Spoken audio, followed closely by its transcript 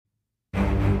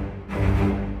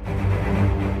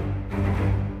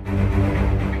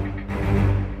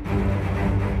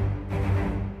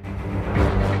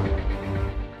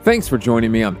Thanks for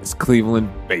joining me on this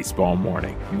Cleveland baseball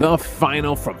morning. The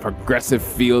final from Progressive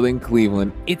Field in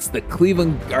Cleveland. It's the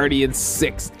Cleveland Guardians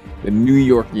 6, the New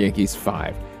York Yankees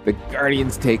 5. The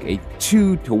Guardians take a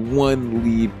 2-1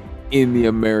 lead in the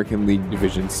American League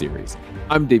Division Series.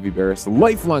 I'm Davey Barris,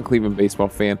 lifelong Cleveland baseball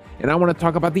fan, and I want to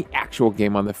talk about the actual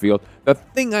game on the field, the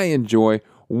thing I enjoy,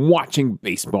 watching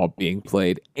baseball being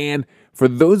played. And for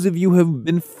those of you who have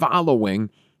been following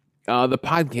the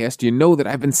podcast, you know that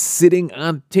I've been sitting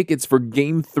on tickets for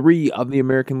Game 3 of the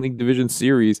American League Division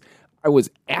Series. I was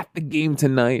at the game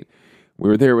tonight. We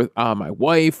were there with my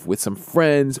wife, with some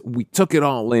friends. We took it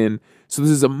all in. So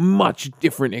this is a much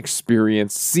different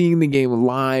experience, seeing the game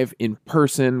live in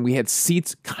person. We had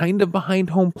seats kind of behind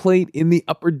home plate in the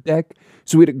upper deck,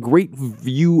 so we had a great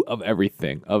view of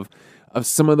everything, of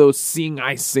some of those seeing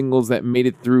eye singles that made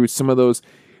it through, some of those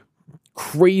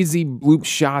crazy bloop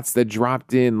shots that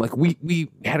dropped in. Like we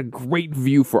had a great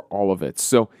view for all of it.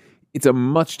 So it's a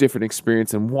much different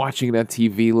experience than watching it on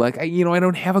TV. Like, I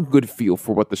don't have a good feel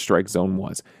for what the strike zone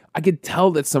was. I could tell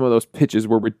that some of those pitches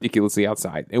were ridiculously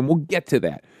outside, and we'll get to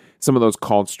that, some of those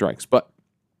called strikes. But,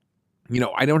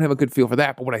 I don't have a good feel for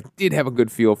that. But what I did have a good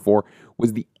feel for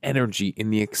was the energy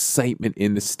and the excitement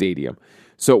in the stadium.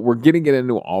 So we're going to get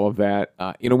into all of that.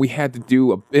 We had to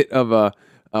do a bit of a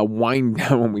wind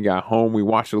down when we got home. We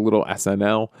watched a little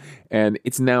SNL, and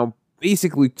it's now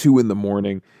basically 2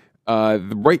 a.m.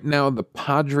 Right now, the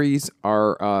Padres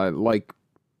are like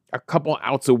a couple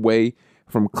outs away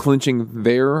from clinching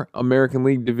their American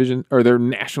League Division or their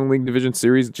National League Division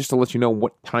Series. Just to let you know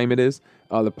what time it is,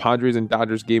 the Padres and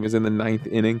Dodgers game is in the 9th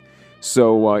inning.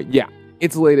 So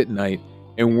it's late at night,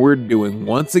 and we're doing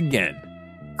once again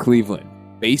Cleveland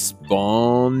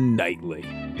Baseball Nightly.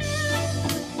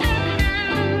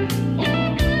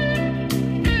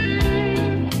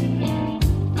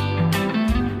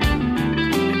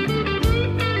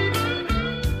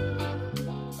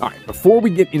 All right, before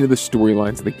we get into the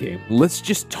storylines of the game, let's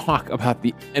just talk about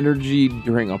the energy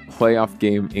during a playoff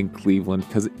game in Cleveland,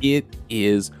 because it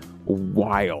is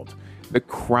wild. The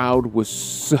crowd was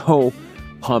so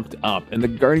pumped up, and the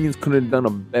Guardians couldn't have done a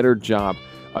better job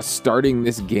of starting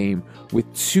this game with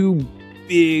 2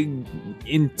 big,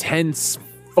 intense,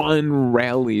 fun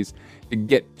rallies to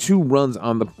get 2 runs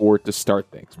on the board to start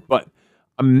things. But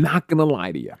I'm not going to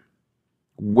lie to you.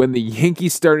 When the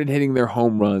Yankees started hitting their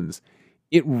home runs,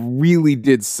 it really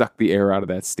did suck the air out of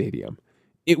that stadium.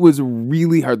 It was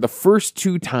really hard. The first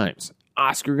 2 times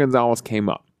Oscar Gonzalez came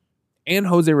up and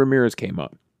Jose Ramirez came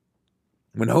up.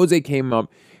 When Jose came up,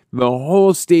 the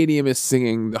whole stadium is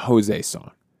singing the Jose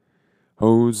song.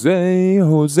 Jose,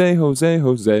 Jose, Jose,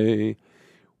 Jose.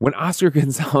 When Oscar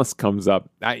Gonzalez comes up,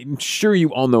 I'm sure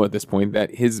you all know at this point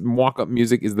that his walk-up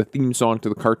music is the theme song to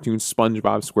the cartoon SpongeBob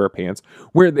SquarePants,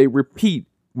 where they repeat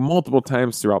multiple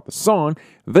times throughout the song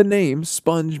the name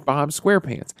SpongeBob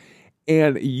SquarePants.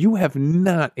 And you have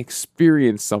not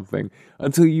experienced something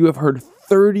until you have heard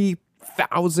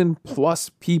 30,000 plus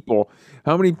people.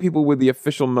 How many people with the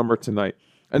official number tonight?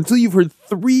 Until you've heard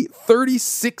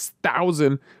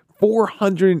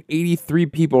 36,483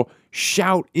 people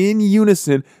shout in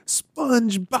unison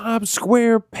SpongeBob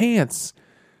SquarePants.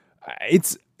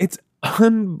 It's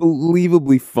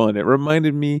unbelievably fun. It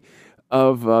reminded me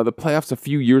of the playoffs a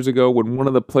few years ago when one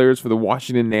of the players for the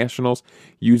Washington Nationals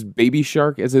used Baby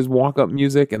Shark as his walk-up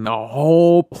music, and the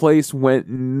whole place went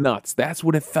nuts. That's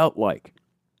what it felt like.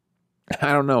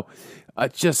 I don't know.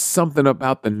 Just something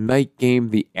about the night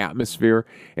game, the atmosphere,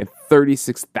 and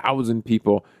 36,000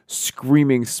 people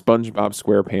screaming SpongeBob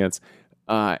SquarePants.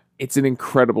 It's an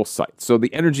incredible sight. So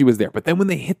the energy was there. But then when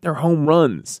they hit their home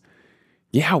runs,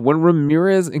 when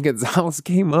Ramirez and Gonzalez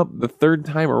came up the 3rd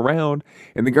time around,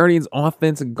 and the Guardians'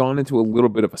 offense had gone into a little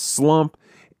bit of a slump,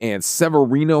 and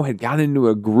Severino had gotten into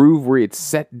a groove where he had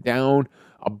set down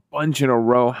a bunch in a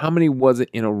row. How many was it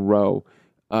in a row?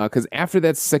 Because after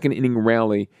that 2nd inning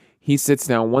rally, he sits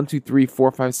down 1, 2, 3,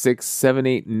 4, 5, 6, 7,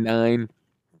 8, 9,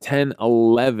 10,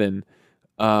 11,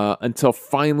 until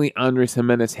finally Andres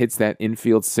Jimenez hits that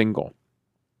infield single.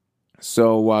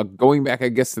 So going back, I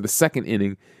guess, to the 2nd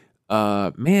inning,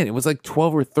 it was like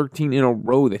 12 or 13 in a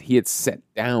row that he had set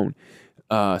down.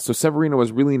 So Severino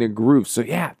was really in a groove. So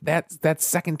that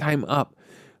 2nd time up,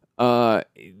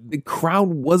 the crowd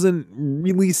wasn't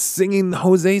really singing the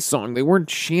Jose song. They weren't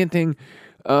chanting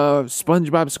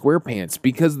SpongeBob SquarePants,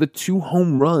 because the 2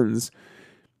 home runs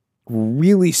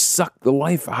really sucked the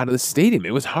life out of the stadium.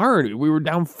 It was hard. We were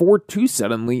down 4-2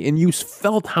 suddenly, and you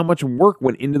felt how much work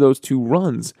went into those 2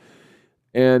 runs.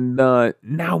 And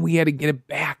now we had to get it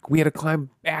back. We had to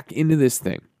climb back into this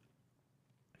thing.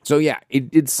 So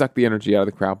it did suck the energy out of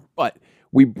the crowd. But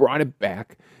We brought it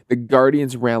back. The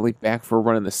Guardians rallied back for a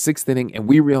run in the 6th inning, and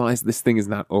we realized this thing is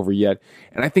not over yet.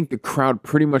 And I think the crowd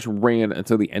pretty much ran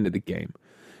until the end of the game.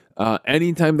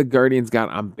 Anytime the Guardians got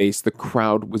on base, the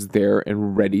crowd was there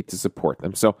and ready to support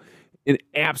them. So an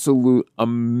absolute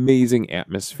amazing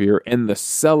atmosphere, and the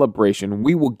celebration,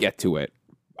 we will get to it.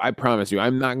 I promise you,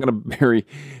 I'm not going to bury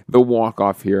the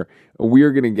walk-off here. We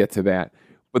are going to get to that.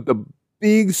 But the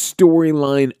big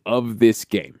storyline of this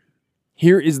game,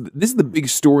 this is the big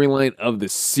storyline of the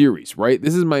series, right?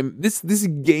 This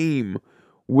game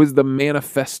was the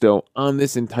manifesto on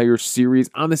this entire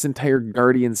series, on this entire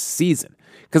Guardians season.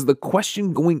 Because the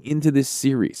question going into this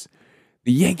series,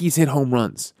 the Yankees hit home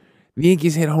runs. The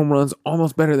Yankees hit home runs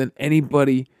almost better than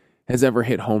anybody has ever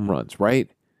hit home runs, right?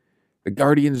 The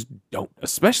Guardians don't,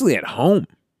 especially at home.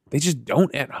 They just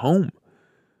don't at home.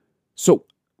 So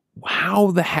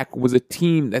how the heck was a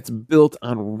team that's built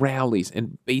on rallies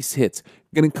and base hits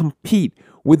going to compete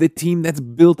with a team that's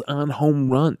built on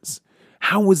home runs?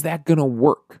 How was that going to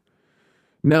work?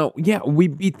 Now, yeah, we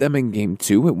beat them in game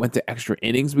 2. It went to extra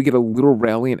innings. We get a little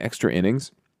rally in extra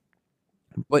innings.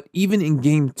 But even in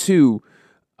game 2,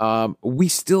 we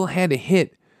still had to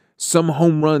hit some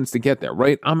home runs to get there,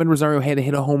 right? Ahmed Rosario had to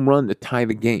hit a home run to tie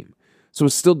the game. So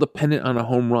it's still dependent on a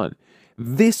home run.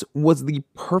 This was the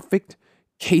perfect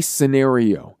case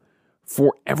scenario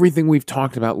for everything we've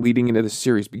talked about leading into the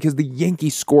series, because the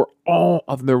Yankees score all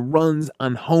of their runs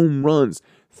on home runs.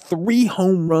 3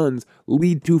 home runs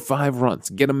lead to 5 runs.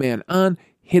 Get a man on,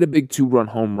 hit a big 2-run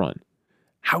home run.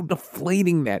 How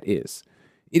deflating that is.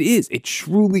 It is. It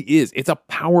truly is. It's a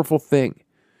powerful thing.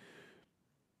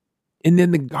 And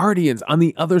then the Guardians, on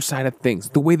the other side of things,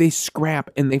 the way they scrap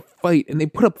and they fight and they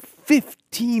put up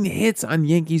 15 hits on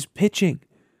Yankees pitching.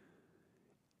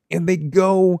 And they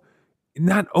go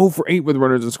not 0 for 8 with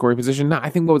runners in scoring position. I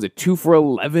think, 2 for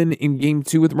 11 in game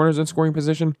 2 with runners in scoring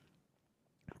position.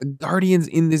 The Guardians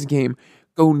in this game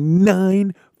go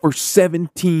 9 for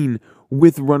 17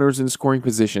 with runners in scoring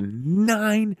position.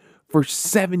 9 for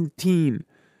 17.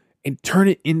 And turn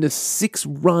it into 6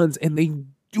 runs, and they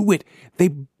do it. They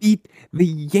beat the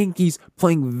Yankees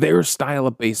playing their style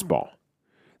of baseball.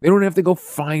 They don't have to go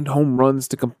find home runs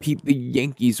to compete the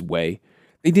Yankees way.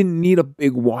 They didn't need a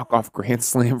big walk-off grand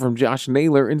slam from Josh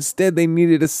Naylor. Instead, they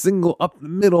needed a single up the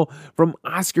middle from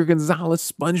Oscar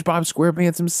Gonzalez, SpongeBob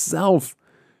SquarePants himself.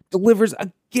 Delivers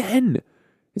again.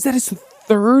 Is that his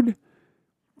 3rd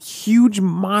huge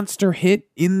monster hit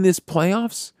in this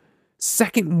playoffs?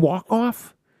 2nd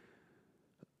walk-off?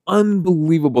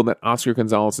 Unbelievable that Oscar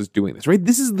Gonzalez is doing this, right?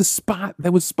 This is the spot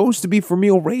that was supposed to be for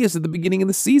Mil Reyes at the beginning of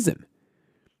the season.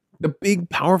 The big,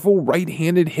 powerful,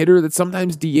 right-handed hitter that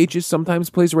sometimes DHs,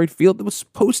 sometimes plays right field, that was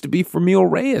supposed to be for Mil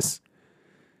Reyes.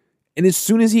 And as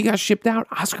soon as he got shipped out,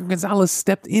 Oscar Gonzalez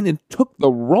stepped in and took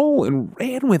the role and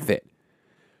ran with it.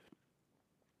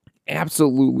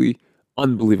 Absolutely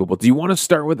unbelievable. Do you want to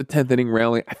start with the 10th inning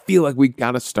rally? I feel like we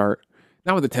got to start.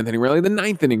 Not with the 10th inning rally, the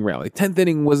 9th inning rally. 10th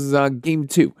inning was game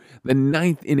 2. The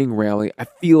 9th inning rally, I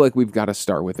feel like we've got to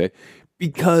start with it,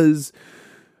 because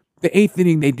the 8th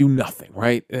inning, they do nothing,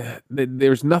 right?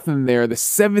 There's nothing there. The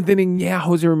 7th inning,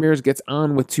 Jose Ramirez gets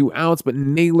on with 2 outs, but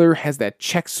Naylor has that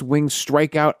check swing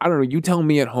strikeout. I don't know. You tell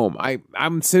me at home.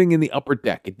 I'm sitting in the upper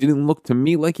deck. It didn't look to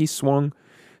me like he swung.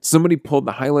 Somebody pulled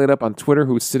the highlight up on Twitter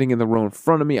who was sitting in the row in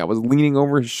front of me. I was leaning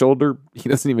over his shoulder. He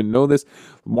doesn't even know this.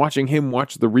 Watching him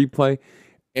watch the replay,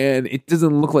 and it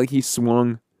doesn't look like he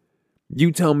swung.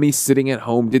 You tell me, sitting at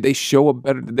home, did they show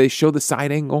the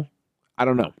side angle? I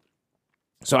don't know.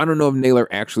 So I don't know if Naylor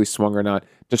actually swung or not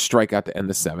to strike out to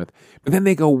end the 7th. But then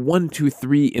they go 1, 2,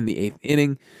 3 in the 8th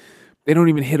inning. They don't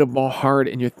even hit a ball hard,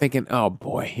 and you're thinking, oh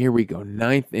boy, here we go.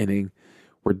 9th inning.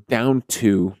 We're down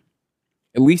 2.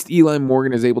 At least Eli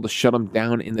Morgan is able to shut them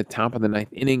down in the top of the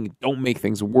 9th inning. Don't make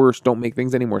things worse. Don't make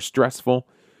things any more stressful.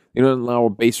 They don't allow a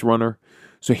base runner.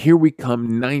 So here we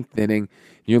come, 9th inning.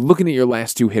 You're looking at your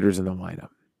last 2 hitters in the lineup.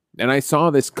 And I saw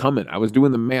this coming. I was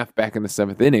doing the math back in the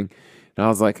 7th inning. And I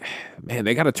was like, man,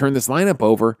 they got to turn this lineup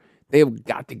over. They have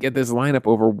got to get this lineup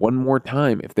over one more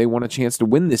time if they want a chance to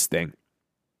win this thing.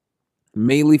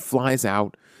 Maile flies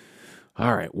out.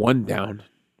 All right, 1 down.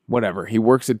 Whatever. He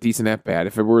works a decent at-bat.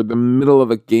 If it were the middle of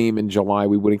a game in July,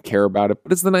 we wouldn't care about it.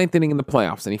 But it's the 9th inning in the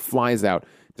playoffs, and he flies out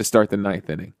to start the 9th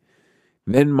inning.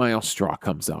 Then Miles Straw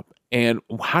comes up. And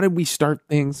how did we start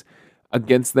things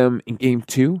against them in game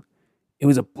 2? It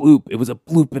was a bloop. It was a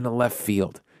bloop in the left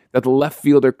field that the left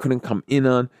fielder couldn't come in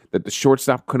on, that the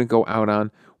shortstop couldn't go out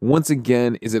on. Once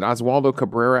again, is it Oswaldo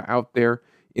Cabrera out there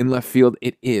in left field?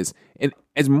 It is. And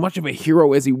as much of a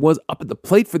hero as he was up at the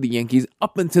plate for the Yankees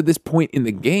up until this point in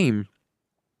the game,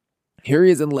 Here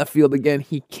he is in left field again.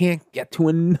 He can't get to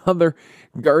another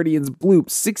Guardians bloop.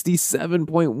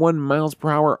 67.1 miles per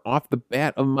hour off the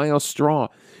bat of Miles Straw.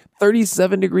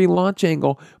 37-degree launch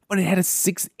angle, but it had a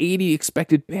 680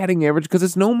 expected batting average because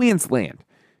it's no man's land.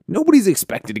 Nobody's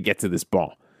expected to get to this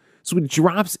ball. So he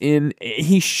drops in.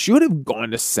 He should have gone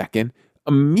to second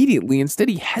immediately. Instead,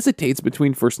 he hesitates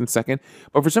between first and second,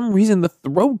 but for some reason, the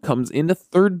throw comes into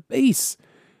third base.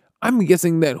 I'm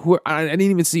guessing that I didn't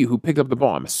even see who picked up the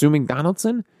ball. I'm assuming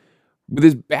Donaldson, with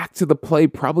his back to the play,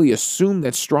 probably assumed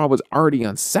that Straw was already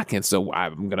on second, so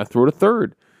I'm going to throw to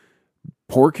third.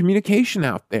 Poor communication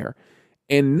out there.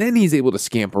 And then he's able to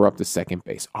scamper up to second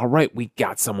base. All right, we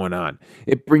got someone on.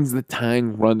 It brings the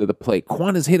tying run to the plate.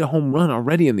 Quan has hit a home run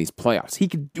already in these playoffs. He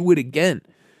could do it again,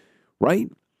 right?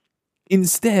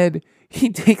 Instead, he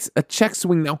takes a check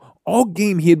swing. Now, all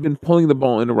game he had been pulling the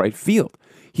ball into right field.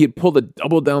 He had pulled a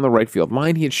double down the right field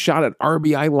line. He had shot an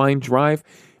RBI line drive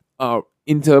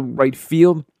into right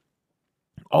field.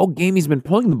 All game he's been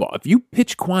pulling the ball. If you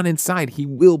pitch Quan inside, he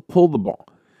will pull the ball.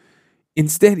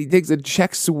 Instead, he takes a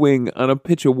check swing on a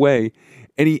pitch away,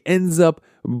 and he ends up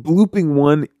blooping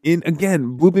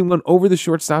one over the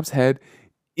shortstop's head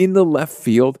in the left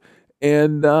field,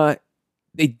 and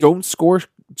they don't score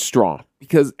Straw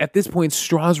because at this point,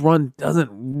 Straw's run doesn't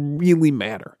really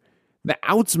matter. The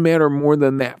outs matter more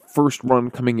than that first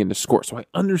run coming in to score, so I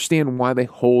understand why they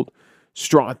hold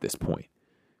Straw at this point.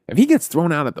 If he gets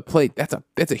thrown out at the plate, that's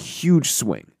a huge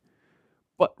swing.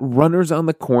 But runners on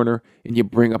the corner, and you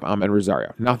bring up Ahmed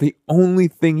Rosario. Now, the only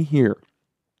thing here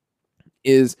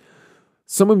is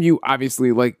some of you,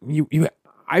 obviously, like you,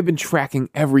 I've been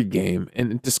tracking every game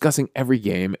and discussing every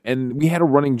game, and we had a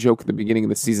running joke at the beginning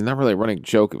of the season. Not really a running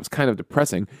joke. It was kind of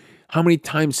depressing. How many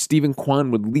times Stephen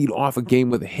Kwan would lead off a game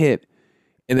with a hit,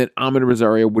 and then Ahmed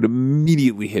Rosario would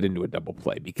immediately hit into a double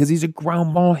play because he's a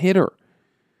ground ball hitter.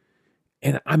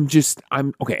 And I'm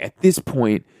okay. At this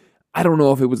point, I don't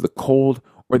know if it was the cold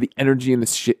or the energy in the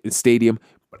stadium,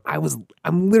 but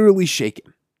I'm literally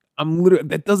shaking.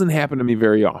 That doesn't happen to me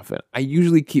very often. I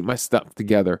usually keep my stuff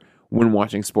together when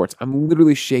watching sports. I'm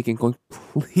literally shaking, going,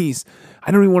 please.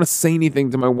 I don't even want to say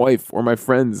anything to my wife or my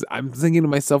friends. I'm thinking to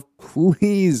myself,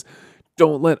 please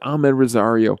don't let Ahmed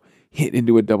Rosario hit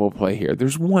into a double play here.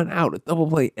 There's one out. A double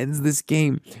play ends this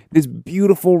game. This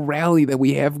beautiful rally that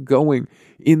we have going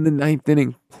in the ninth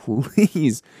inning.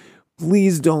 Please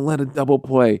don't let a double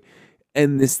play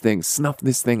end this thing. Snuff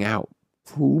this thing out.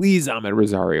 Please, Ahmed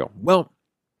Rosario. Well,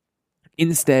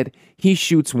 instead, he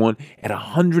shoots one at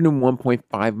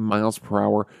 101.5 miles per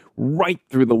hour right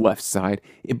through the left side.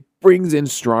 It brings in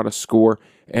Straw to score,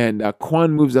 and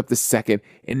Quan moves up to second,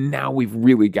 and now we've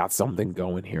really got something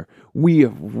going here. We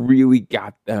have really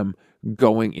got them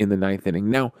going in the ninth inning.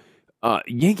 Now,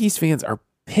 Yankees fans are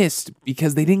pissed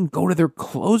because they didn't go to their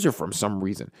closer for some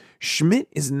reason. Schmidt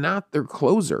is not their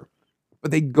closer,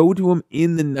 but they go to him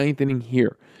in the ninth inning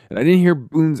here. And I didn't hear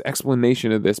Boone's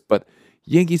explanation of this, but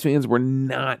Yankees fans were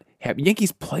not happy.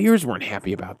 Yankees players weren't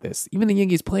happy about this. Even the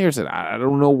Yankees players said, I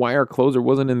don't know why our closer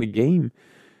wasn't in the game.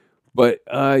 But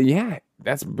yeah,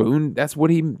 that's Boone. That's what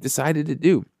he decided to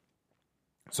do.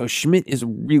 So Schmidt is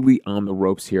really on the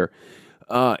ropes here.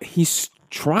 He's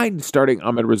tried starting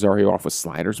Ahmed Rosario off with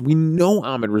sliders. We know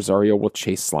Ahmed Rosario will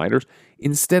chase sliders.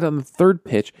 Instead, on the third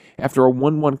pitch, after a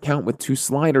 1-1 count with two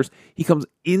sliders, he comes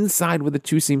inside with a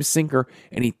two-seam sinker,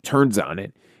 and he turns on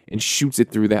it and shoots it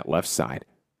through that left side.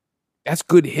 That's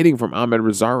good hitting from Ahmed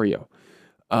Rosario.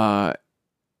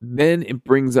 Then it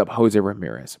brings up Jose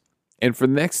Ramirez. And for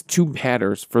the next two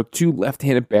batters, for two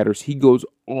left-handed batters, he goes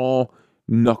all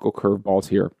knuckle curveballs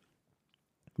here.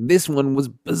 This one was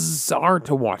bizarre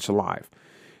to watch live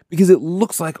because it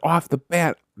looks like off the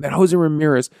bat that Jose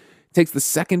Ramirez takes the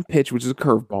second pitch, which is a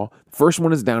curveball. The first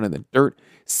one is down in the dirt.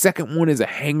 Second one is a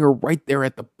hanger right there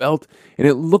at the belt. And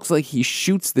it looks like he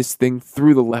shoots this thing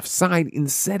through the left side.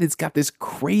 Instead, it's got this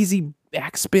crazy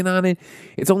backspin on it.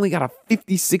 It's only got a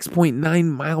 56.9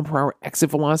 mile per hour exit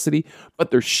velocity,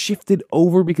 but they're shifted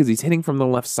over because he's hitting from the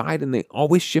left side and they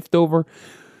always shift over.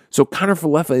 So Connor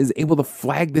Falefa is able to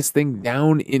flag this thing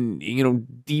down in,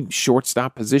 deep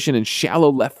shortstop position and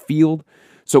shallow left field.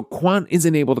 So Quan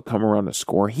isn't able to come around to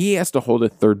score. He has to hold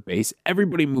at third base.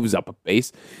 Everybody moves up a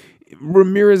base.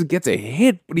 Ramirez gets a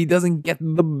hit, but he doesn't get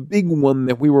the big one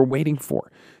that we were waiting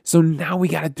for. So now we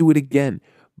got to do it again.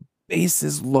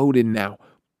 Bases loaded now.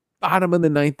 Bottom of the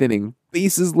ninth inning.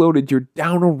 Bases loaded. You're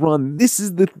down a run. This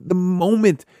is the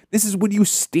moment. This is when you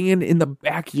stand in the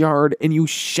backyard and you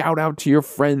shout out to your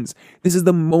friends. This is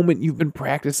the moment you've been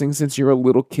practicing since you're a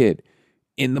little kid.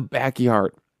 In the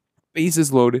backyard.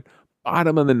 Bases loaded.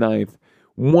 Bottom of the ninth.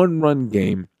 1-run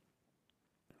game.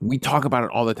 We talk about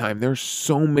it all the time. There's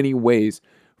so many ways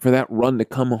for that run to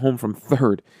come home from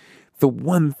third.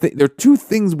 There are two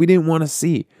things we didn't want to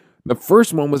see. The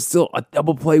first one was still a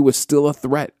double play was still a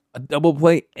threat. A double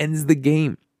play ends the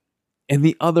game. And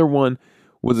the other one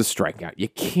was a strikeout. You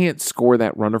can't score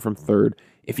that runner from third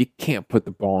if you can't put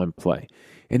the ball in play.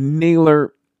 And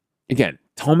Naylor, again,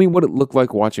 tell me what it looked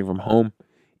like watching from home.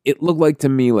 It looked like to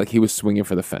me like he was swinging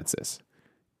for the fences.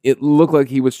 It looked like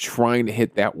he was trying to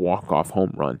hit that walk-off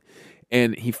home run.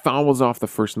 And he fouls off the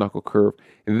first knuckle curve.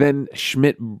 And then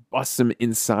Schmidt busts him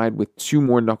inside with two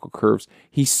more knuckle curves.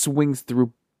 He swings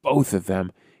through both of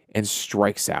them and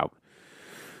strikes out.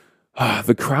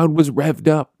 The crowd was revved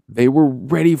up. They were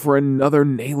ready for another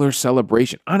Naylor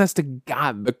celebration. Honest to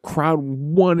God, the crowd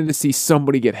wanted to see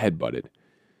somebody get headbutted.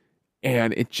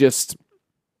 And it just,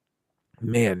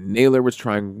 man, Naylor was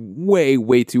trying way,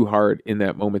 way too hard in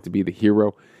that moment to be the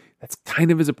hero. That's kind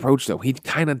of his approach, though. He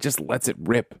kind of just lets it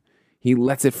rip. He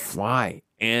lets it fly.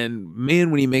 And,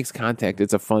 man, when he makes contact,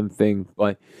 it's a fun thing.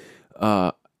 But,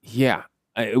 yeah,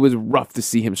 it was rough to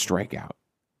see him strike out.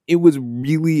 It was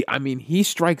really, he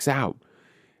strikes out.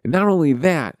 And not only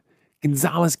that,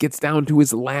 Gonzalez gets down to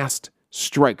his last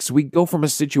strike. So we go from a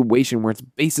situation where it's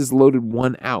bases loaded,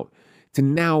 one out, to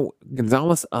now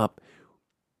Gonzalez up.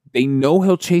 They know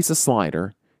he'll chase a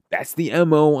slider. That's the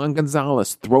MO on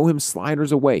Gonzalez. Throw him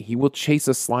sliders away. He will chase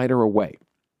a slider away.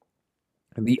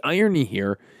 And the irony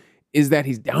here is that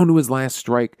he's down to his last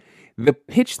strike. The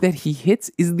pitch that he hits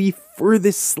is the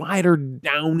furthest slider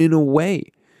down and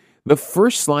away. The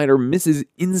first slider misses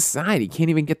inside. He can't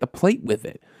even get the plate with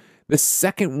it. The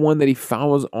second one that he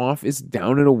fouls off is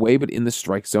down and away, but in the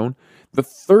strike zone. The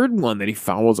third one that he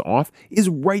fouls off is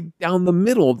right down the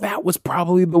middle. That was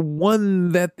probably the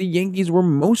one that the Yankees were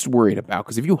most worried about,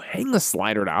 because if you hang a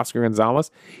slider to Oscar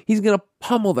Gonzalez, he's going to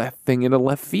pummel that thing into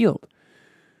left field.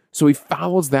 So he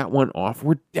fouls that one off.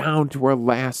 We're down to our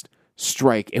last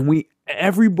strike, and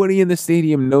everybody in the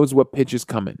stadium knows what pitch is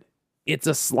coming. It's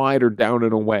a slider down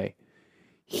and away.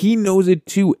 He knows it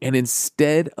too, and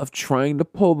instead of trying to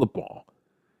pull the ball,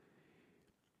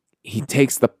 he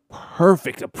takes the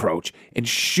perfect approach and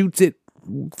shoots it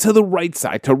to the right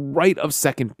side, to right of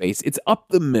second base. It's up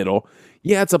the middle.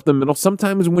 Yeah, it's up the middle.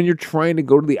 Sometimes when you're trying to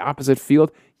go to the opposite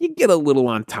field, you get a little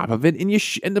on top of it, and you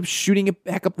end up shooting it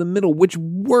back up the middle, which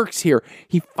works here.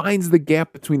 He finds the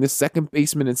gap between the second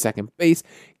baseman and second base,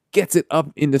 gets it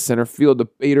up into center field. The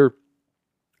Bader,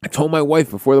 I told my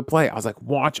wife before the play, I was like,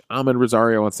 watch Ahmed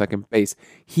Rosario on second base.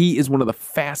 He is one of the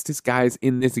fastest guys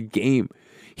in this game.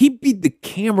 He beat the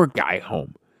camera guy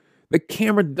home. The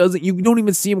camera you don't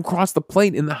even see him cross the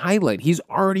plate in the highlight. He's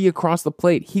already across the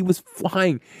plate. He was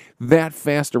flying that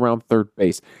fast around third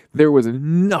base. There was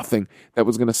nothing that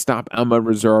was going to stop Ahmed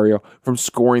Rosario from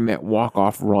scoring that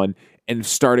walk-off run and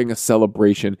starting a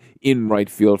celebration in right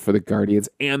field for the Guardians.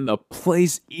 And the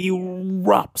place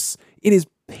erupts. It is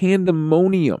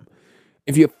pandemonium.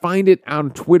 If you find it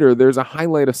on Twitter, there's a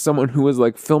highlight of someone who is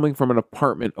like filming from an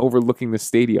apartment overlooking the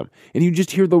stadium. And you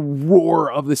just hear the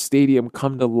roar of the stadium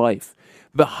come to life.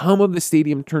 The hum of the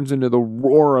stadium turns into the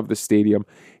roar of the stadium.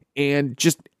 And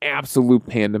just absolute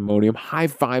pandemonium. High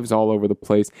fives all over the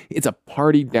place. It's a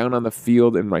party down on the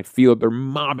field in right field. They're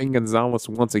mobbing Gonzalez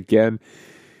once again.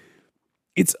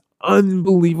 It's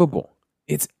unbelievable.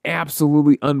 It's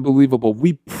absolutely unbelievable.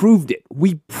 We proved it.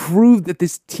 We proved that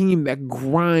this team that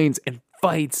grinds and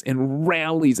fights and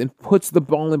rallies and puts the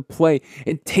ball in play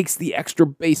and takes the extra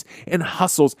base and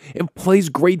hustles and plays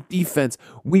great defense.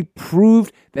 We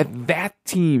proved that that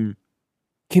team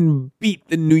can beat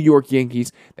the New York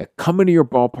Yankees that come into your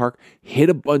ballpark, hit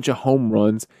a bunch of home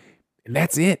runs, and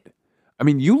that's it.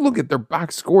 You look at their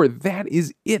box score, that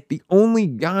is it. The only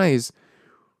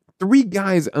three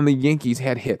guys on the Yankees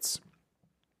had hits.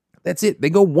 That's it.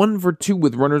 They go 1 for 2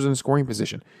 with runners in scoring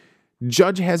position.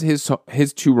 Judge has his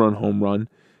 2-run home run.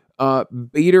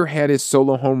 Bader had his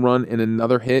solo home run and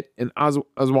another hit. And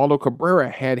Oswaldo Cabrera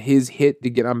had his hit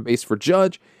to get on base for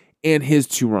Judge and his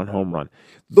 2-run home run.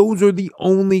 Those are the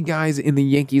only guys in the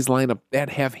Yankees lineup that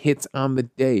have hits on the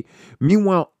day.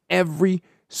 Meanwhile, every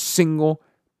single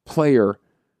player,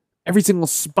 every single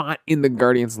spot in the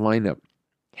Guardians lineup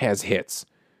has hits.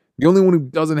 The only one who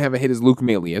doesn't have a hit is Luke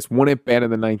Maile. He has 1 at bat in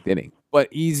the 9th inning. But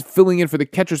he's filling in for the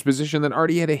catcher's position that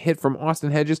already had a hit from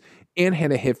Austin Hedges and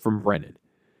had a hit from Brennan.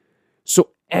 So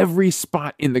every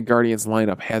spot in the Guardians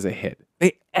lineup has a hit.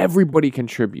 Everybody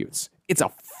contributes. It's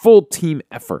a full team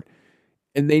effort.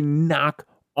 And they knock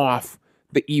off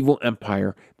the evil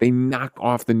empire. They knock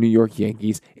off the New York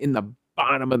Yankees in the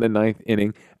bottom of the 9th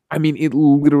inning. It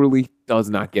literally does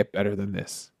not get better than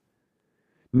this.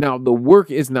 Now, the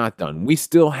work is not done. We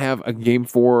still have a game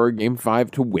 4 or game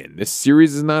 5 to win. This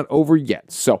series is not over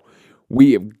yet. So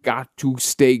we have got to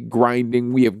stay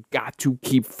grinding. We have got to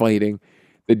keep fighting.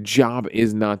 The job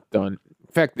is not done.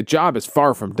 In fact, the job is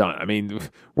far from done. I mean,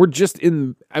 we're just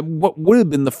in what would have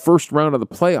been the first round of the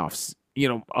playoffs,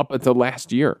 up until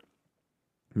last year.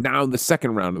 Now the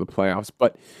second round of the playoffs.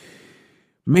 But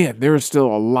man, there is still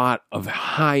a lot of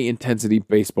high-intensity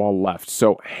baseball left.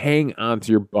 So hang on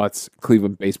to your butts,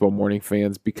 Cleveland Baseball Morning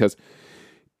fans, because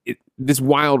this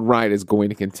wild ride is going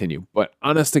to continue. But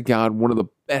honest to God, one of the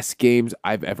best games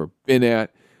I've ever been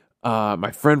at.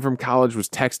 My friend from college was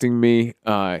texting me.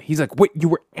 He's like, wait, you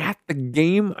were at the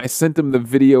game? I sent him the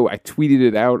video. I tweeted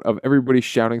it out of everybody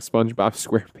shouting SpongeBob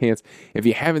SquarePants. If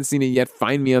you haven't seen it yet,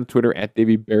 find me on Twitter at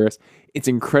Davey Barris. It's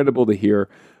incredible to hear.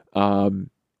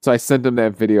 So I sent him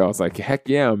that video. I was like, heck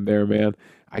yeah, I'm there, man.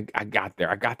 I got there.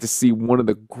 I got to see one of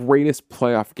the greatest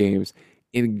playoff games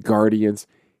in Guardians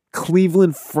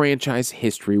Cleveland franchise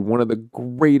history. One of the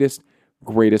greatest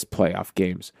playoff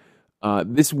games.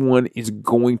 This one is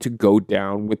going to go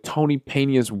down with Tony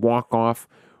Peña's walk-off,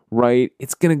 right?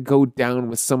 It's going to go down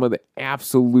with some of the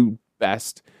absolute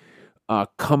best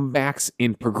comebacks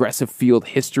in Progressive Field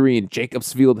history and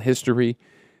Jacobs Field history.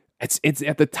 It's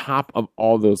at the top of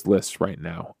all those lists right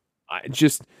now. All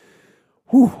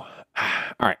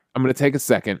right, I'm going to take a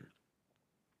second.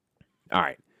 All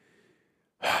right.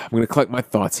 I'm going to collect my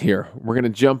thoughts here. We're going to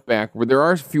jump back. There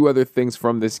are a few other things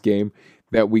from this game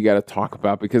that we got to talk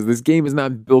about because this game is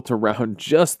not built around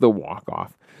just the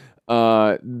walk-off.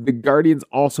 The Guardians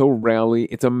also rally.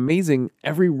 It's amazing.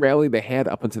 Every rally they had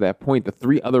up until that point, the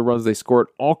 3 other runs they scored,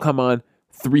 all come on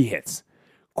 3 hits.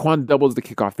 Quan doubles to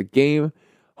kick off the game.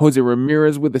 Jose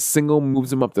Ramirez with a single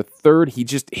moves him up to third. He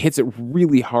just hits it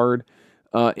really hard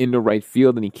into right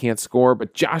field, and he can't score.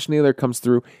 But Josh Naylor comes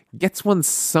through, gets one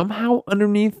somehow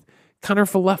underneath Connor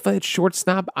Falefa at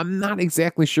shortstop. I'm not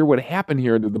exactly sure what happened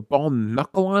here. Did the ball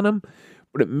knuckle on him?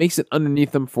 But it makes it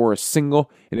underneath him for a single,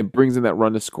 and it brings in that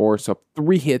run to score. So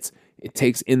 3 hits it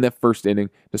takes in that first inning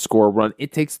to score a run.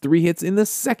 It takes 3 hits in the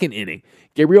second inning.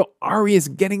 Gabriel Arias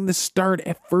getting the start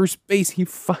at first base. He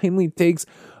finally takes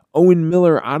Owen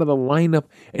Miller out of the lineup,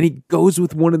 and he goes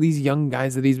with one of these young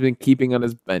guys that he's been keeping on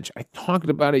his bench. I talked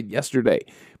about it yesterday,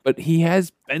 but he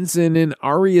has Benson and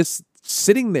Arias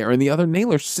sitting there and the other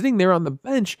Naylor sitting there on the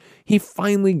bench. He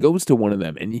finally goes to one of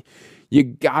them, and you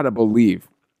gotta believe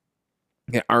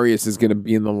that Arias is going to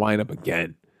be in the lineup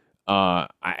again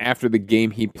after the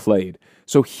game he played.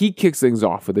 So he kicks things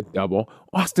off with a double.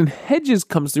 Austin Hedges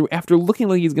comes through after looking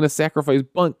like he's going to sacrifice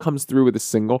bunt, comes through with a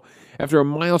single. After a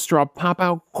Miles Straw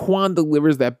pop-out, Quan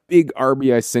delivers that big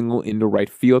RBI single into right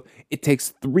field. It takes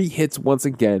 3 hits once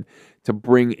again to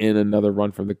bring in another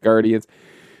run from the Guardians.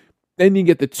 Then you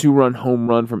get the 2-run home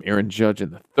run from Aaron Judge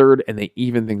in the 3rd, and they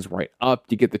even things right up.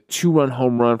 You get the 2-run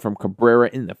home run from Cabrera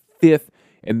in the 5th,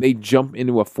 and they jump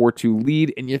into a 4-2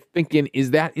 lead, and you're thinking,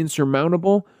 is that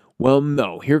insurmountable? Well,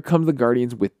 no. Here comes the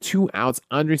Guardians with 2 outs.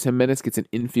 Andres Jimenez gets an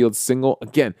infield single.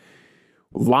 Again,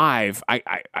 live,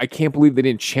 I can't believe they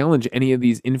didn't challenge any of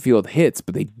these infield hits,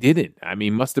 but they didn't. I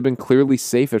mean, must have been clearly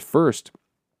safe at first.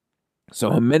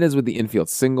 So Jimenez with the infield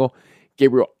single.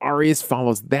 Gabriel Arias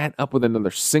follows that up with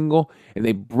another single, and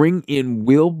they bring in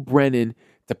Will Brennan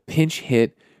to pinch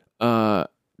hit.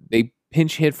 They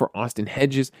pinch hit for Austin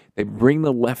Hedges. They bring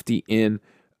the lefty in.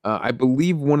 I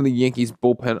believe one of the Yankees'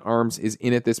 bullpen arms is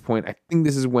in at this point. I think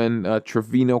this is when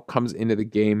Trevino comes into the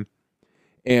game.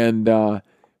 And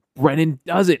Brennan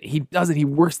does it. He does it. He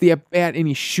works the at-bat, and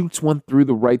he shoots one through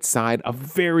the right side. A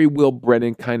very Will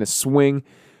Brennan kind of swing.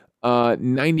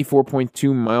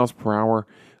 94.2 miles per hour.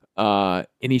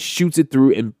 And he shoots it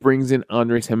through and brings in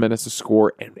Andres Jimenez to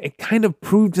score. And it kind of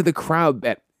proved to the crowd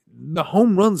that the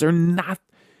home runs are not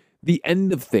the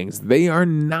end of things. They are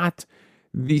not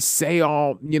the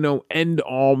say-all,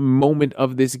 end-all moment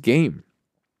of this game.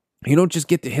 You don't just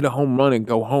get to hit a home run and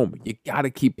go home. You got to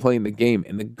keep playing the game,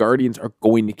 and the Guardians are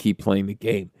going to keep playing the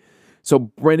game. So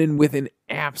Brennan with an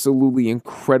absolutely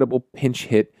incredible pinch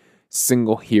hit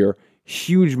single here.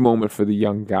 Huge moment for the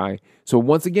young guy. So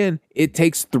once again, it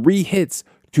takes 3 hits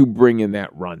to bring in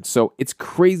that run. So it's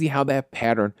crazy how that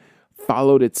pattern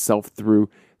followed itself through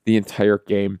the entire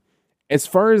game. As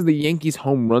far as the Yankees'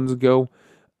 home runs go,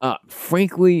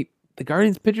 frankly, the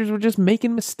Guardians pitchers were just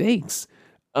making mistakes.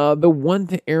 The one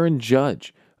to Aaron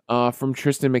Judge from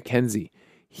Tristan McKenzie.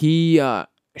 He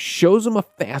shows him a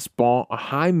fastball, a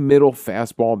high middle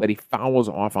fastball that he fouls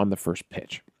off on the first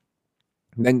pitch.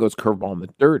 Then goes curveball in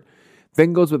the dirt.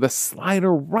 Then goes with a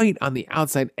slider right on the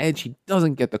outside edge. He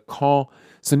doesn't get the call.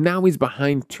 So now he's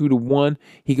behind 2-1.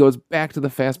 He goes back to the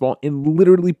fastball and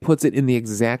literally puts it in the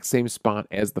exact same spot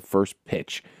as the first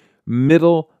pitch.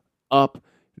 Middle, up.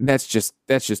 That's just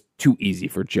too easy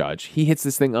for Judge. He hits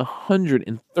this thing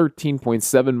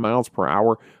 113.7 miles per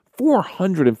hour,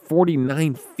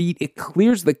 449 feet. It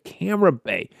clears the camera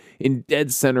bay in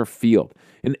dead center field.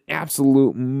 An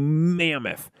absolute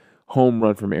mammoth home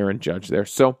run from Aaron Judge there.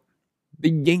 So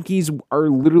the Yankees are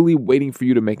literally waiting for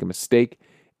you to make a mistake,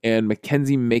 and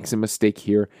McKenzie makes a mistake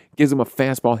here, gives him a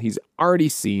fastball he's already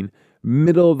seen,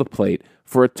 middle of the plate,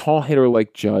 for a tall hitter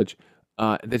like Judge.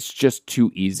 That's just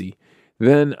too easy.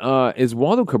 Then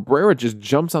Oswaldo Cabrera just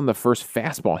jumps on the first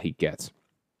fastball he gets.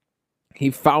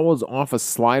 He fouls off a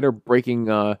slider breaking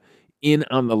in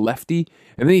on the lefty,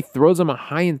 and then he throws him a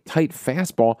high and tight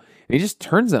fastball, and he just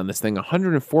turns on this thing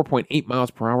 104.8 miles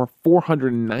per hour,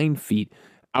 409 feet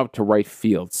out to right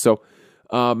field. So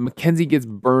McKenzie gets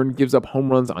burned, gives up home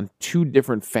runs on two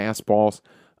different fastballs.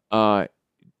 And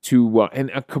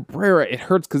Cabrera, it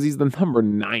hurts because he's the number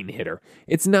 9 hitter.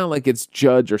 It's not like it's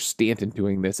Judge or Stanton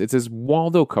doing this. It's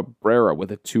Oswaldo Cabrera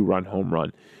with a 2-run home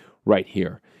run right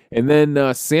here. And then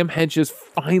Sam Hentges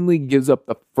finally gives up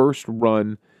the first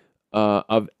run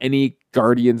of any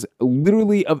Guardians,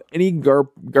 literally of any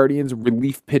Guardians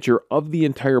relief pitcher of the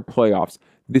entire playoffs.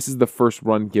 This is the first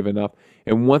run given up.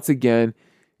 And once again,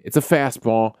 it's a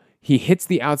fastball. He hits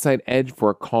the outside edge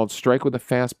for a called strike with a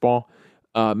fastball.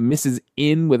 Misses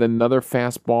in with another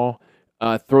fastball,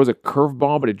 throws a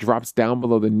curveball, but it drops down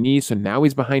below the knee. So now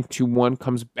he's behind 2-1,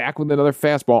 comes back with another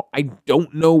fastball. I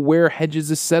don't know where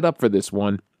Hedges is set up for this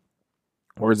one,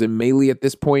 or is it Maile at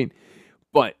this point?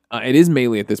 But it is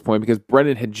Maile at this point because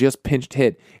Brennan had just pinched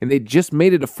hit, and they just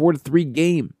made it a 4-3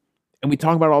 game. And we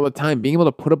talk about it all the time, being able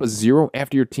to put up a 0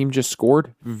 after your team just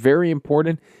scored, very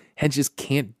important. Hedges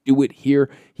can't do it here.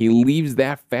 He leaves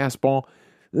that fastball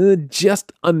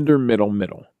just under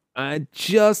middle.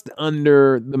 Just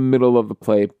under the middle of the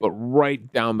plate, but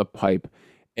right down the pipe.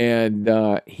 And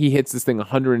he hits this thing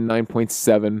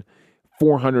 109.7,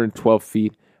 412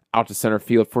 feet out to center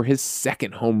field for his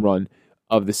second home run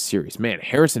of the series. Man,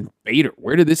 Harrison Bader,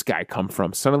 where did this guy come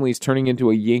from? Suddenly he's turning into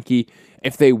a Yankee.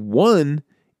 If they won,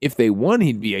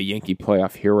 he'd be a Yankee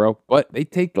playoff hero, but they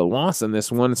take the loss on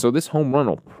this one, so this home run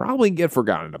will probably get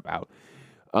forgotten about.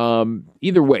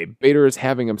 Either way, Bader is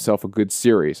having himself a good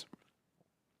series.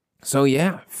 So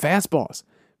yeah, fastballs.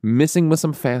 Missing with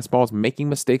some fastballs, making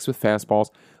mistakes with fastballs,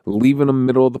 leaving them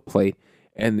middle of the plate,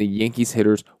 and the Yankees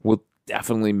hitters will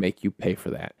definitely make you pay for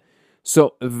that.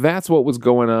 So that's what was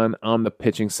going on the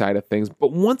pitching side of things.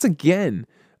 But once again,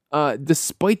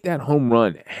 despite that home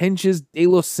run, Hentges, De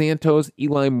Los Santos,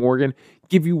 Eli Morgan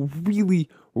give you really,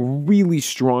 really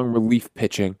strong relief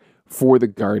pitching for the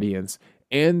Guardians.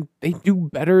 And they do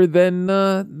better than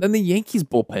the Yankees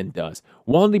bullpen does.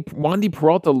 Wandy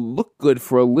Peralta looked good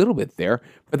for a little bit there,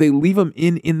 but they leave him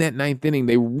in that 9th inning.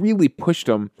 They really pushed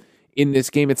him in this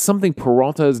game. It's something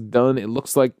Peralta has done, it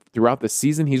looks like, throughout the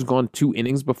season. He's gone 2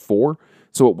 innings before,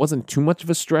 so it wasn't too much of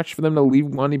a stretch for them to leave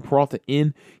Wandy Peralta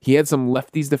in. He had some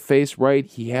lefties to face, right?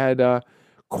 He had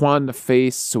Kwan to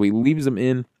face, so he leaves him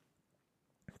in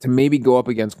to maybe go up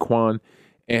against Kwan.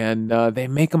 And they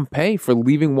make him pay for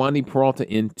leaving Wandy Peralta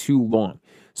in too long.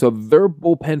 So their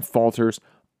bullpen falters,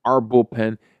 our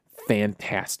bullpen,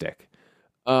 fantastic.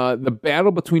 The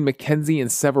battle between McKenzie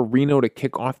and Severino to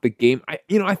kick off the game,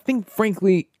 I think,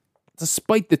 frankly,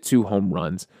 despite the 2 home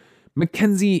runs,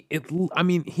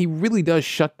 McKenzie, he really does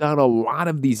shut down a lot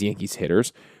of these Yankees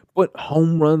hitters, but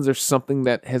home runs are something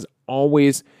that has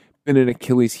always been an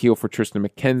Achilles heel for Tristan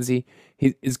McKenzie.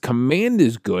 His command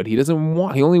is good. He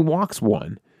only walks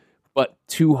 1, but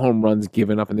 2 home runs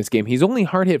given up in this game. He's only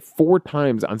hard hit 4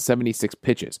 times on 76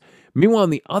 pitches. Meanwhile, on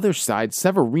the other side,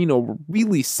 Severino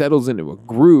really settles into a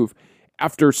groove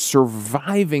after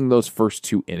surviving those first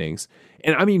 2 innings.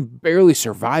 And barely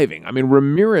surviving.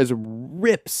 Ramirez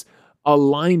rips a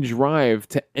line drive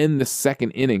to end the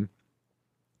 2nd inning.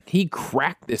 He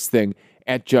cracked this thing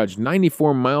at Judge,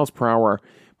 94 miles per hour,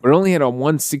 but only had a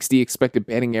 160 expected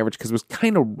batting average because it was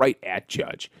kind of right at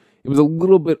Judge. It was a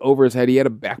little bit over his head. He had to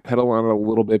backpedal on it a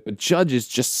little bit, but Judge is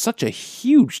just such a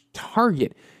huge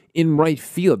target in right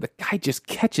field. The guy just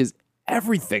catches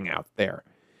everything out there.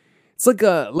 It's like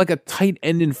a tight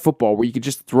end in football where you could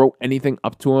just throw anything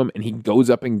up to him and he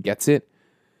goes up and gets it.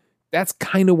 That's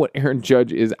kind of what Aaron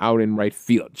Judge is out in right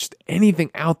field. Just anything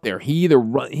out there.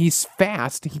 He's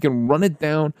fast, he can run it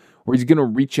down, or he's going to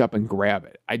reach up and grab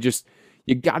it.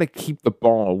 You got to keep the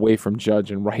ball away from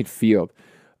Judge in right field.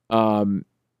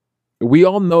 We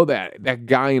all know that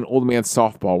guy in old man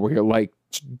softball where you're like,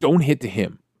 don't hit to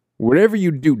him. whatever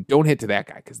you do, don't hit to that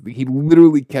guy because he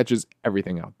literally catches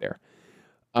everything out there.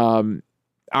 All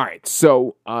right,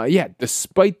 so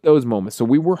despite those moments, so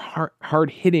we were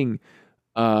hard hitting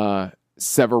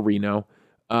Severino.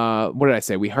 What did I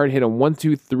say? We hard hit him 1,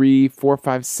 2, 3, 4,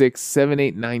 5, 6, 7,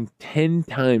 8, 9, 10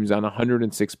 times on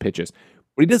 106 pitches.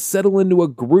 But he does settle into a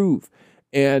groove.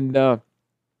 And like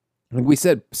we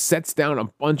said, sets down a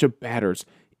bunch of batters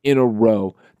in a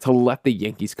row to let the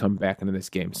Yankees come back into this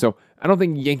game. So I don't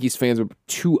think Yankees fans were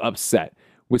too upset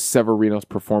with Severino's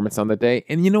performance on the day.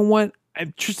 And you know what?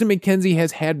 Tristan McKenzie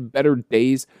has had better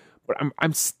days, but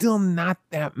I'm still not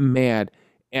that mad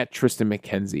at Tristan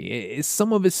McKenzie.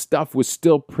 Some of his stuff was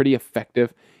still pretty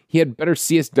effective. He had better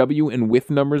CSW and whiff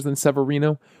numbers than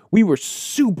Severino. We were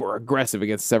super aggressive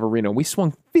against Severino. We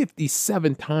swung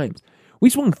 57 times. We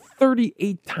swung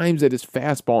 38 times at his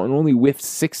fastball and only whiffed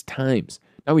 6 times.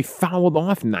 Now, we fouled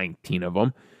off 19 of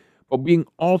them, but being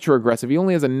ultra aggressive, he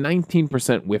only has a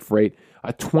 19% whiff rate,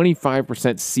 a 25%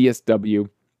 CSW.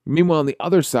 Meanwhile, on the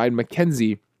other side,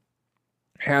 McKenzie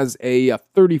has a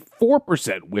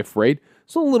 34% whiff rate,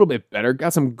 so a little bit better.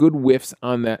 Got some good whiffs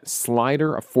on that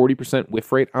slider, a 40%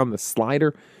 whiff rate on the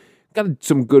slider. Got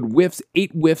some good whiffs,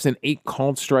 8 whiffs and 8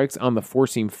 called strikes on the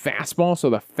four-seam fastball,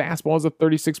 so the fastball is a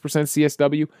 36%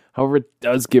 CSW. However, it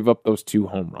does give up those 2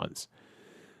 home runs.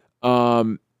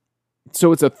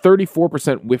 So it's a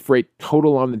 34% whiff rate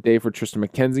total on the day for Tristan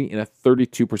McKenzie and a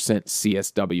 32%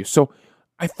 CSW. So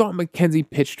I thought McKenzie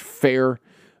pitched fair.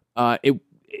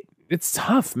 It's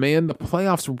tough, man. The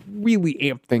playoffs really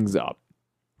amp things up.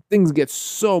 Things get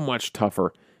so much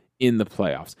tougher in the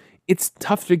playoffs. It's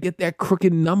tough to get that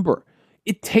crooked number.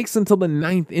 It takes until the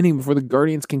 9th inning before the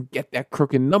Guardians can get that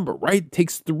crooked number, right? It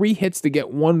takes 3 hits to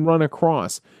get 1 run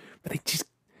across, but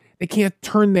they can't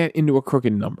turn that into a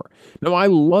crooked number. Now, I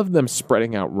love them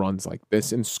spreading out runs like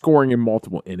this and scoring in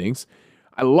multiple innings.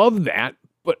 I love that,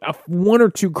 but 1 or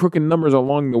 2 crooked numbers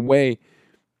along the way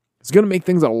is going to make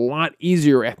things a lot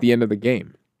easier at the end of the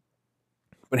game.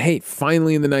 But hey,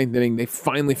 finally in the 9th inning, they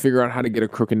finally figure out how to get a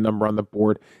crooked number on the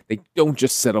board. They don't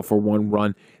just settle for 1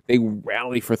 run. They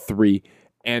rally for 3.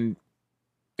 And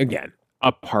again,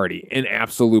 a party, an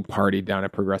absolute party down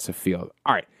at Progressive Field.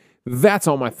 All right, that's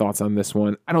all my thoughts on this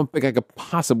one. I don't think I could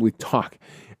possibly talk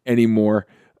anymore.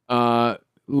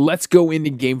 Let's go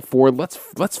into Game 4.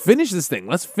 Let's finish this thing.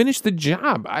 Let's finish the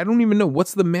job. I don't even know.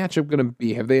 What's the matchup going to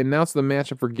be? Have they announced the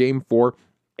matchup for Game 4?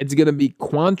 It's going to be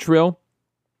Quantrill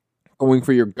going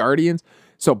for your Guardians.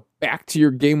 So back to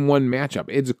your Game 1 matchup.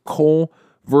 It's Cole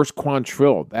versus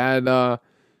Quantrill. That,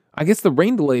 I guess the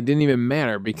rain delay didn't even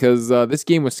matter because this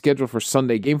game was scheduled for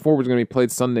Sunday. Game 4 was going to be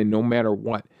played Sunday no matter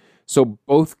what. So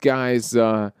both guys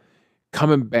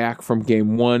coming back from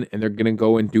Game 1, and they're going to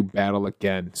go and do battle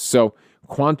again. So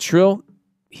Quantrill,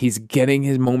 he's getting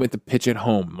his moment to pitch at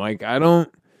home. Like, I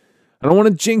don't want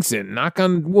to jinx it, knock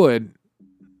on wood,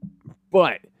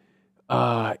 but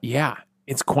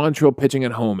it's Quantrill pitching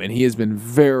at home, and he has been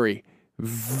very,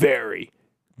 very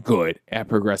good at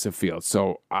Progressive Field.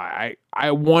 So I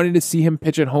wanted to see him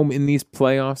pitch at home in these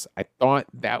playoffs. I thought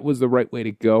that was the right way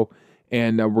to go,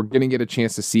 and we're going to get a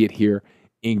chance to see it here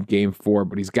in Game 4,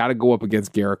 but he's got to go up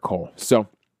against Garrett Cole. So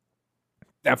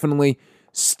definitely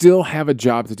still have a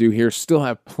job to do here, still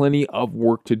have plenty of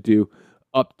work to do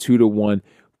up 2-1,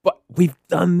 but we've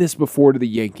done this before to the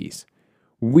Yankees.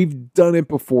 We've done it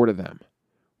before to them,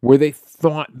 where they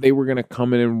thought they were going to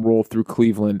come in and roll through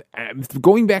Cleveland.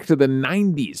 Going back to the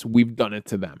 90s, we've done it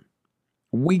to them.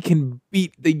 We can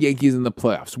beat the Yankees in the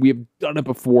playoffs. We have done it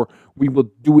before. We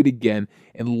will do it again,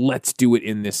 and let's do it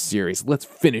in this series. Let's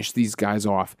finish these guys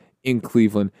off in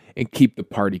Cleveland and keep the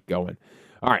party going.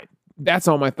 All right, that's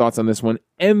all my thoughts on this one.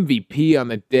 MVP on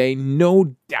the day,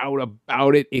 no doubt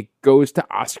about it. It goes to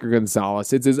Oscar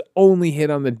Gonzalez. It's his only hit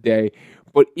on the day,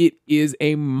 but it is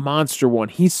a monster one.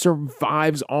 He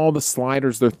survives all the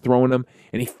sliders they're throwing him,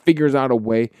 and he figures out a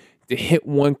way to hit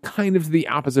one kind of to the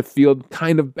opposite field,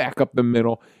 kind of back up the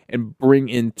middle, and bring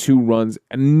in 2 runs.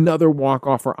 Another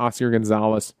walk-off for Oscar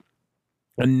Gonzalez.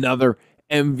 Another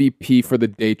MVP for the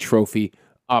day trophy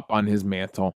up on his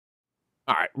mantle.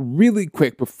 All right, really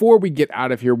quick, before we get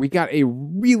out of here, we got a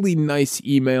really nice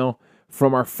email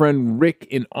from our friend Rick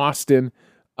in Austin.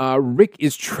 Rick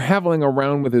is traveling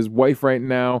around with his wife right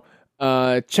now,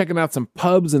 checking out some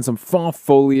pubs and some fall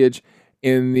foliage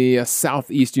in the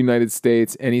southeast United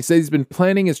States, and he says he's been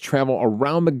planning his travel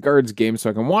around the Guards game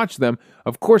so I can watch them.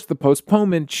 Of course, the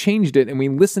postponement changed it, and we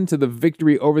listened to the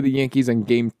victory over the Yankees in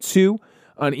Game 2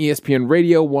 on ESPN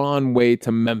Radio while on way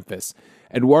to Memphis.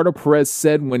 Eduardo Perez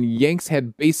said when Yanks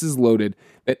had bases loaded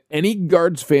that any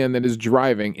Guards fan that is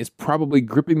driving is probably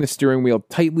gripping the steering wheel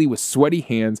tightly with sweaty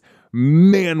hands,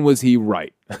 Man, was he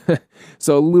right.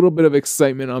 So a little bit of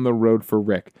excitement on the road for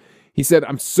Rick. He said,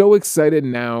 I'm so excited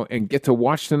now and get to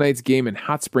watch tonight's game in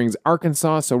Hot Springs,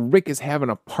 Arkansas. So Rick is having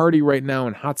a party right now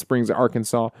in Hot Springs,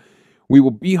 Arkansas. We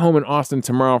will be home in Austin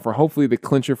tomorrow for hopefully the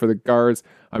clincher for the Guards.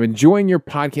 I'm enjoying your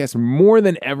podcast more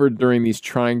than ever during these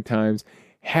trying times.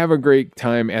 Have a great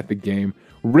time at the game.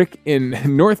 Rick in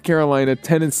North Carolina,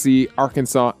 Tennessee,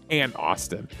 Arkansas, and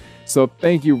Austin. So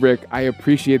thank you, Rick. I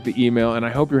appreciate the email, and I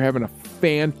hope you're having a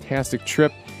fantastic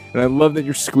trip. And I love that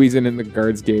you're squeezing in the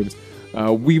Guards games.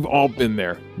 We've all been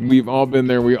there.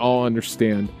 We all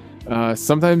understand.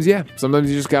 Sometimes you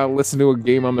just got to listen to a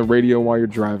game on the radio while you're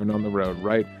driving on the road,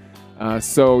 right? I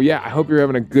hope you're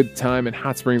having a good time in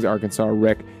Hot Springs, Arkansas,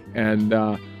 Rick. And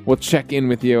we'll check in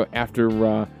with you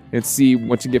after and see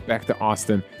once you get back to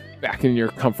Austin, back in your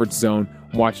comfort zone,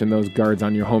 watching those Guards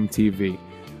on your home TV.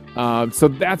 So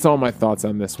that's all my thoughts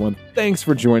on this one. Thanks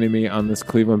for joining me on this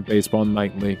Cleveland Baseball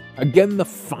Nightly. Again, the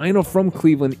final from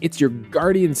Cleveland. It's your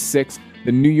Guardians 6,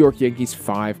 the New York Yankees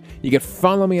 5. You can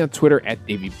follow me on Twitter at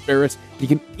Davey Barris. You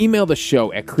can email the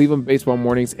show at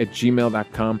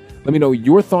clevelandbaseballmornings@gmail.com. Let me know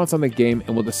your thoughts on the game,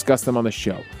 and we'll discuss them on the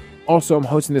show. Also, I'm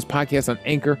hosting this podcast on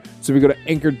Anchor, so if you go to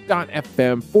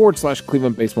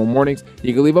anchor.fm/Cleveland Baseball Mornings,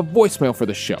 you can leave a voicemail for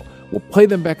the show. We'll play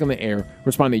them back on the air,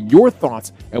 respond to your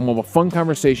thoughts, and we'll have a fun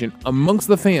conversation amongst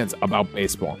the fans about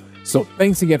baseball. So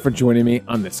thanks again for joining me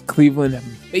on this Cleveland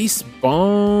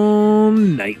Baseball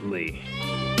Nightly.